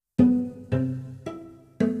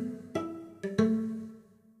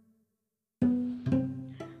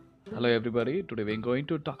Hello, everybody. Today we're going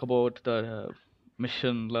to talk about the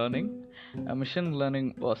machine learning. Machine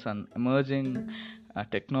learning was an emerging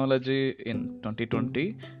technology in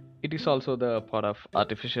 2020. It is also the part of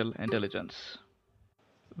artificial intelligence.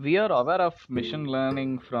 We are aware of machine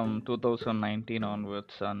learning from 2019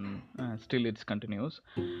 onwards, and still it continues.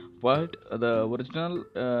 But the original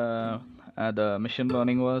the machine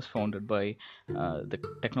learning was founded by the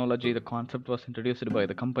technology. The concept was introduced by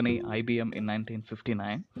the company IBM in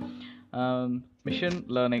 1959. Machine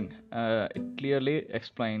learning, it clearly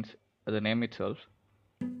explains the name itself.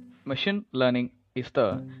 Machine learning is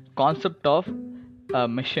the concept of a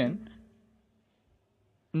machine's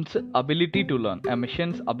ability to learn, a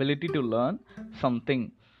machine's ability to learn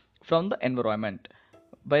something from the environment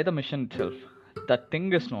by the machine itself. That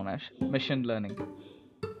thing is known as machine learning.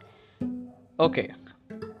 Okay,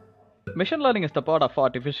 machine learning is the part of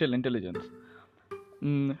artificial intelligence.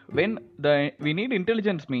 When we need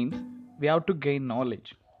intelligence means we have to gain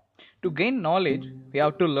knowledge. To gain knowledge, we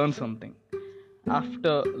have to learn something.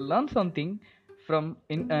 After learn something from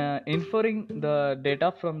inferring the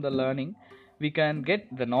data from the learning, we can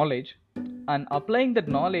get the knowledge, and applying that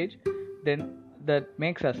knowledge, then that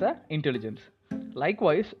makes us a intelligence.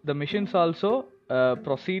 Likewise, the machines also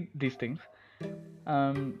proceed these things.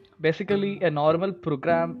 Basically, a normal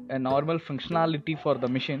program, a normal functionality for the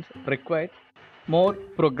machines required more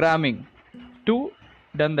programming to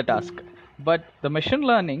done the task. But the machine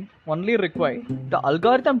learning only require the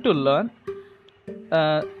algorithm to learn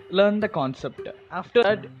the concept. After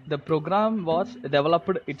that, the program was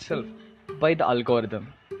developed itself by the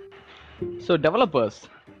algorithm. So developers,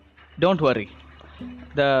 don't worry.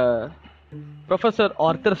 The Professor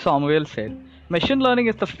Arthur Samuel said, machine learning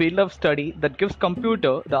is the field of study that gives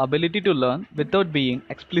computer the ability to learn without being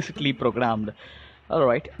explicitly programmed. All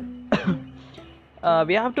right.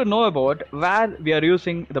 We have to know about where we are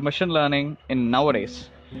using the machine learning in nowadays.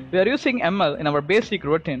 We are using ML in our basic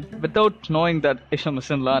routine without knowing that it's a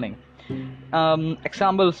machine learning.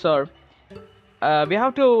 Examples are, we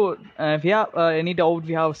have to, if we have any doubt,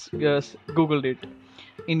 we have Googled it.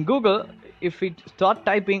 In Google, if we start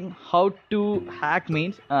typing how to hack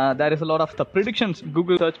means, there is a lot of the predictions,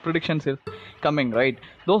 Google search predictions is coming, right?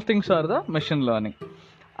 Those things are the machine learning.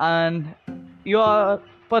 And you are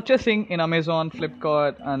purchasing in Amazon,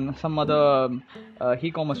 Flipkart, and some other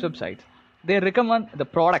e-commerce websites. They recommend the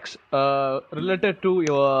products related to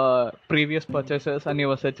your previous purchases and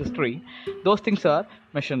your search history. Those things are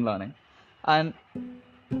machine learning. And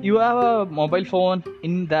you have a mobile phone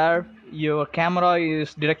in there, your camera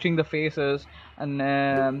is detecting the faces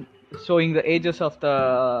and showing the ages of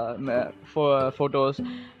the photos,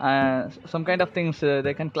 some kind of things.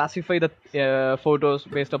 They can classify the photos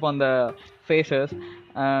based upon the faces.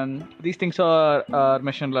 These things are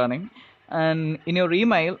machine learning. And in your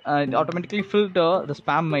email, it automatically filter the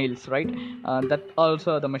spam mails, right? That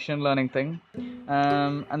also the machine learning thing.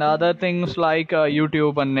 And other things like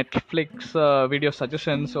YouTube and Netflix video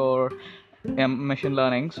suggestions or machine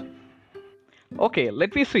learnings. Okay,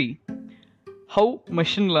 let me see how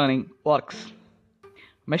machine learning works.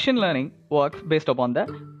 Machine learning works based upon the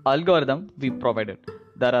algorithm we provided.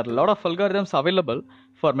 There are a lot of algorithms available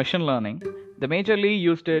for machine learning. They majorly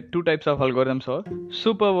used two types of algorithms, are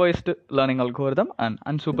supervised learning algorithm and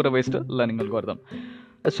unsupervised learning algorithm.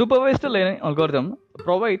 A supervised learning algorithm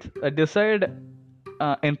provides a desired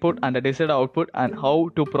input and a desired output and how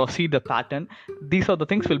to proceed the pattern. These are the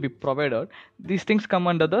things will be provided. These things come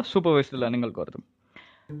under the supervised learning algorithm.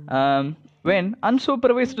 When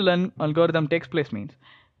unsupervised learning algorithm takes place means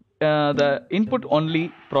the input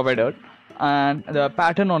only provided and the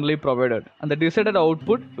pattern only provided and the decided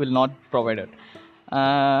output will not provided.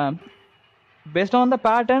 Based on the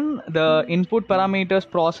pattern, the input parameters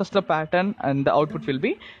process the pattern and the output will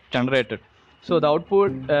be generated. So the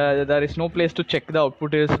output, there is no place to check the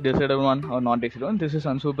output is decided one or not decided one. This is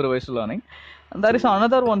unsupervised learning. And there is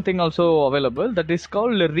another one thing also available that is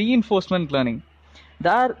called reinforcement learning.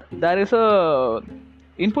 There is a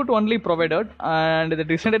input only provided and the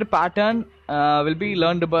decided pattern will be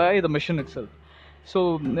learned by the machine itself.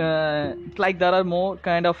 So it's like there are more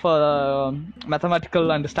kind of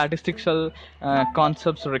mathematical and statistical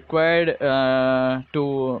concepts required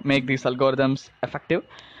to make these algorithms effective.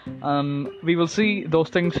 We will see those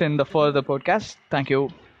things in the further podcast. Thank you.